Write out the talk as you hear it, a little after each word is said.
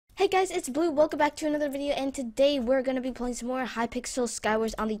Hey guys, it's Blue. Welcome back to another video, and today we're going to be playing some more Hypixel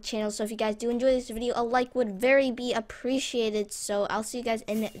Skywars on the channel. So if you guys do enjoy this video, a like would very be appreciated. So I'll see you guys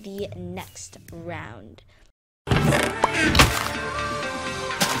in the next round.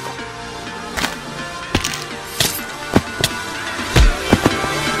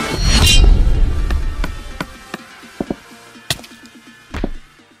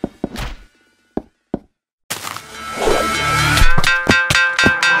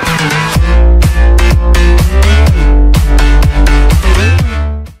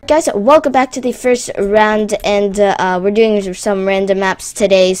 Guys, welcome back to the first round, and we're doing some random maps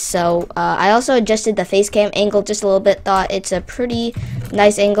today. So I also adjusted the face cam angle just a little bit. Thought it's a pretty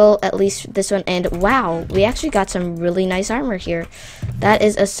nice angle, at least this one. And wow, we actually got some really nice armor here. That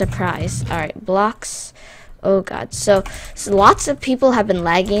is a surprise. All right, blocks. Oh god, so lots of people have been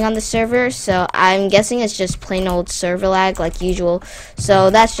lagging on the server, so I'm guessing it's just plain old server lag like usual. So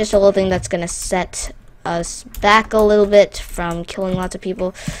that's just a little thing that's gonna set us back a little bit from killing lots of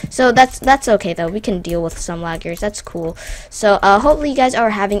people. So that's okay though. We can deal with some laggers. That's cool. So hopefully you guys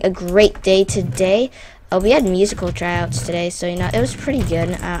are having a great day today. We had musical tryouts today, so you know it was pretty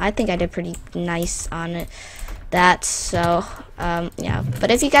good. I think I did pretty nice on it. So yeah,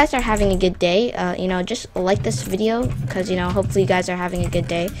 but if you guys are having a good day, you know, just like this video, because you know hopefully you guys are having a good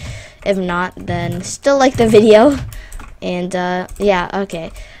day. If not, then still like the video. And yeah,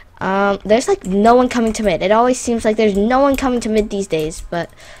 okay. There's like no one coming to mid. It always seems like there's no one coming to mid these days, but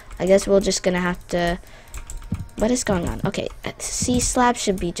I guess we're just gonna have to. What is going on? Okay, C slab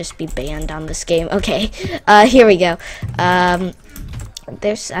should just be banned on this game. Okay, here we go.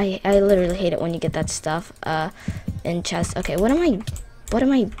 There's I literally hate it when you get that stuff in chest. Okay, what am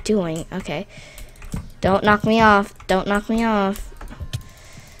I doing? Okay, don't knock me off. Don't knock me off.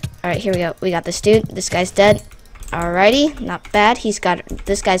 All right, here we go. We got this dude. This guy's dead. Alrighty, not bad.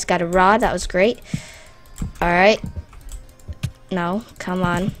 This guy's got a rod. That was great. Alright. No, come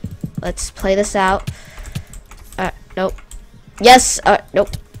on. Let's play this out. Nope. Yes. Nope.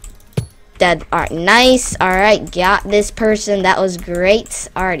 Dead. Alright, nice. Alright, got this person. That was great.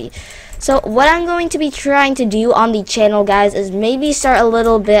 Alrighty. So what I'm going to be trying to do on the channel, guys, is maybe start a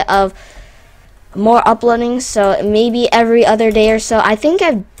little bit of more uploading, so maybe every other day or so. I think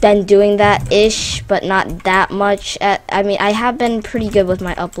I've been doing that ish, but not that much. I mean, I have been pretty good with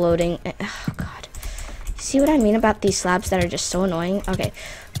my uploading. Oh god, see what I mean about these slabs that are just so annoying? Okay.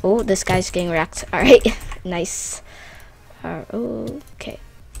 Oh, this guy's getting wrecked. All right. Nice. Okay.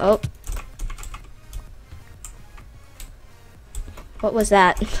 Oh, what was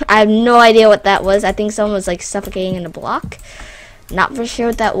that? I have no idea what that was. I think someone was like suffocating in a block. Not for sure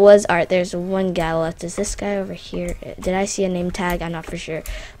what that was. Alright, there's one guy left. Is this guy over here? Did I see a name tag? I'm not for sure.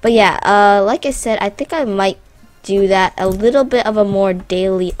 But yeah, like I said, I think I might do that. A little bit of a more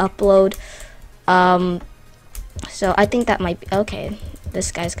daily upload. So I think that might be okay.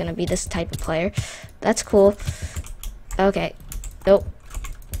 This guy's gonna be this type of player. That's cool. Okay. Nope.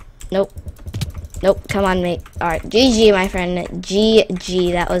 Nope. Nope. Come on, mate. Alright, GG, my friend.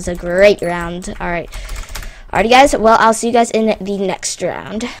 GG. That was a great round. Alright. Alrighty guys, well, I'll see you guys in the next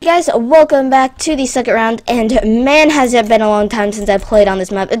round. Hey guys, welcome back to the second round, and man, has it been a long time since I played on this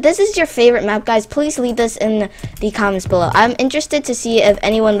map. If this is your favorite map, guys, please leave this in the comments below. I'm interested to see if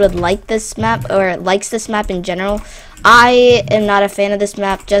anyone would like this map or likes this map in general. I am not a fan of this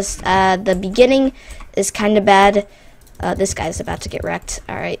map. Just the beginning is kind of bad. This guy's about to get wrecked.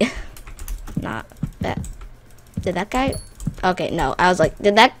 Alright. Not bad. Did that guy? Okay, no, I was like,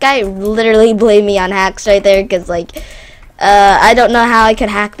 did that guy literally blame me on hacks right there? Because, like, I don't know how I could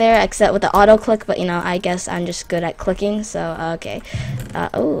hack there except with the auto click, but, you know, I guess I'm just good at clicking, so, okay.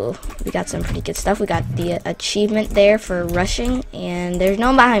 Oh, we got some pretty good stuff. We got the achievement there for rushing, and there's no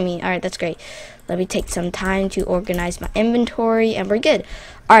one behind me. Alright, that's great. Let me take some time to organize my inventory, and we're good.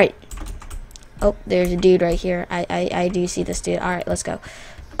 Alright. Oh, there's a dude right here. I do see this dude. Alright, let's go.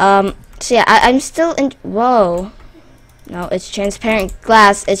 So, yeah, I'm still in... Whoa. No, it's transparent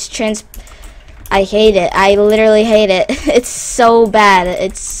glass. I hate it. I literally hate it. It's so bad.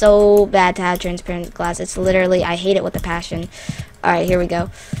 It's so bad to have transparent glass. It's literally, I hate it with a passion. Alright, here we go.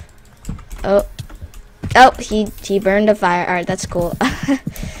 Oh, he burned a fire. Alright, that's cool.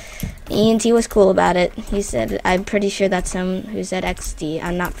 ENT was cool about it. He said, I'm pretty sure that's him who said XD.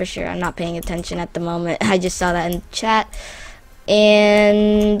 I'm not for sure. I'm not paying attention at the moment. I just saw that in chat.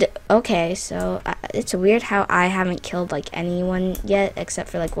 And okay, so it's weird how I haven't killed like anyone yet except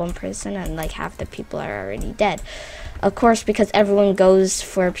for like one person, and like half the people are already dead, of course, because everyone goes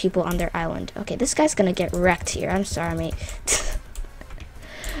for people on their island. Okay, this guy's gonna get wrecked here. I'm sorry, mate.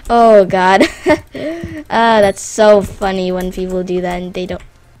 Oh god. That's so funny when people do that and they don't.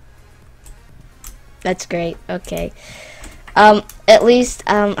 That's great. Okay. At least,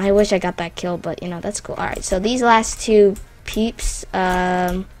 I wish I got that kill, but, you know, that's cool. Alright, so these last two peeps,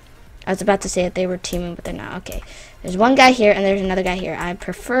 I was about to say that they were teaming, but they're not. Okay. There's one guy here, and there's another guy here. I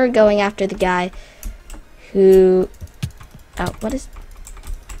prefer going after the guy who... Oh,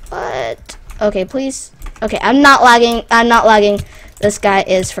 what? Okay, please. Okay, I'm not lagging. I'm not lagging. This guy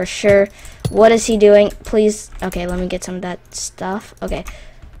is for sure. What is he doing? Please. Okay, let me get some of that stuff. Okay.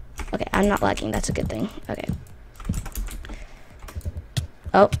 Okay, I'm not lagging. That's a good thing. Okay.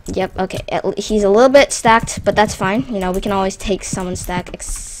 Oh, yep. Okay, he's a little bit stacked, but that's fine. You know, we can always take someone's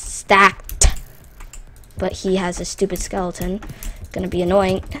stacked. But he has a stupid skeleton. Gonna be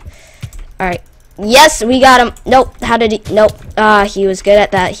annoying. Alright. Yes, we got him. Nope. How did he? Nope. He was good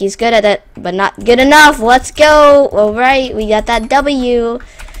at that. He's good at it, but not good enough. Let's go. Alright, we got that W.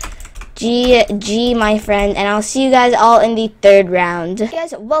 GG, my friend, and I'll see you guys all in the third round. Hey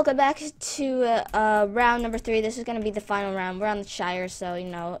guys, welcome back to round number 3. This is going to be the final round. We're on the Shire, so, you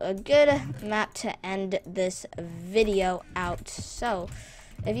know, a good map to end this video out. So,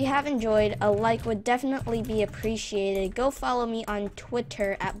 if you have enjoyed, a like would definitely be appreciated. Go follow me on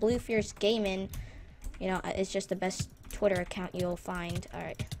Twitter at BlueFierceGaming. You know, it's just the best Twitter account you'll find.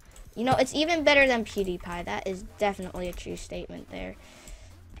 Alright. You know, it's even better than PewDiePie. That is definitely a true statement there.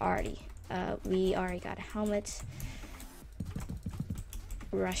 We already got a helmet.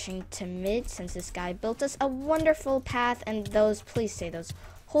 Rushing to mid, since this guy built us a wonderful path, and those, please say those.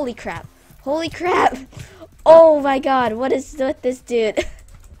 Holy crap. Holy crap. Oh my god, what is with this dude?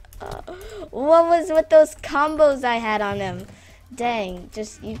 What was with those combos I had on him? Dang,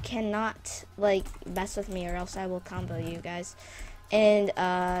 just, you cannot, like, mess with me or else I will combo you guys. And,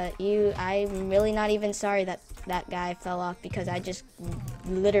 I'm really not even sorry that that guy fell off, because I just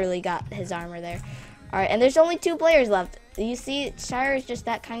literally got his armor there. Alright, and there's only 2 players left. You see, Shire is just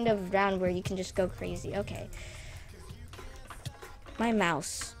that kind of round where you can just go crazy. Okay. My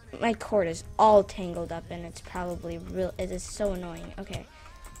mouse, my cord is all tangled up, and it's probably real. It is so annoying. Okay.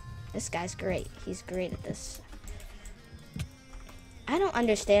 This guy's great. He's great at this. I don't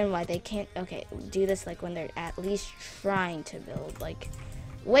understand why they can't, okay, do this like when they're at least trying to build. Like,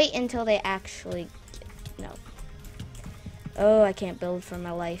 wait until they actually, no. Oh, I can't build for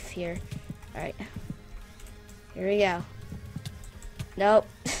my life here. Alright. Here we go. Nope.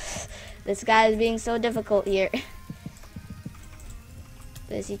 This guy is being so difficult here.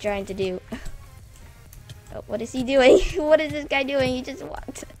 What is he trying to do? Oh, what is he doing? What is this guy doing? He just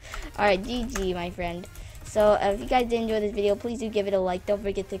walked. Alright, GG, my friend. So, if you guys did enjoy this video, please do give it a like. Don't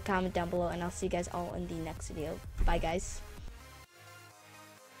forget to comment down below, and I'll see you guys all in the next video. Bye, guys.